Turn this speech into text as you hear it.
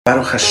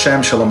Baruch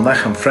Hashem, Shalom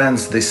Lechem,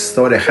 friends. This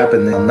story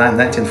happened in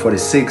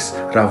 1946.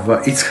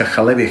 Rabbi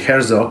Lev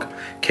Herzog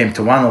came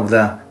to one of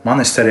the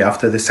monastery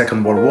after the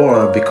Second World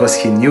War because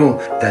he knew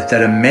that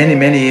there are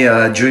many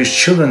Jewish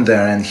children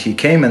there, and he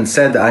came and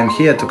said, I'm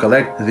here to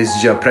collect these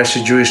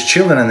precious Jewish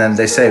children. And then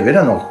they say, we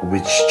don't know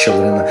which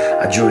children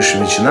are Jewish,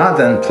 which not,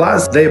 and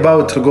plus they're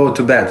about to go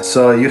to bed,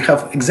 so you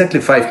have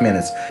exactly 5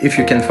 minutes. If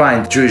you can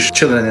find Jewish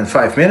children in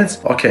 5 minutes,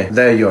 okay,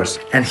 they're yours.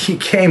 And he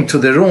came to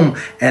the room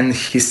and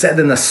he said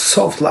in a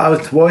soft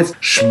loud voice,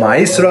 Shema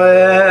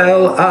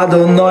Israel,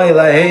 Adonai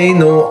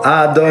Eloheinu,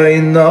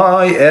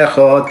 Adonai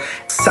Echad.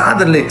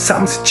 Suddenly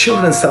some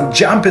children started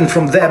jumping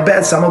from their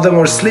bed. Some of them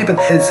were sleeping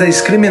and they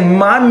screaming,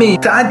 Mommy,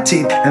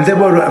 Tati, and they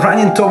were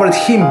running toward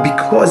him,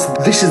 because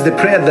this is the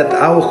prayer that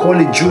our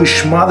holy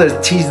Jewish mother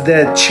teach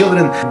their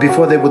children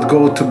before they would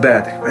go to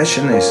bed. The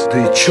question is, do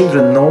your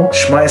children know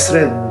Shema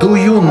Israel? Do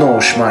you know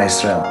Shema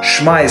Israel?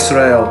 Shema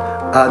Israel,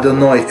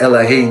 Adonai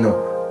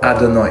Eloheinu,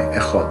 Adonai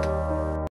Echad.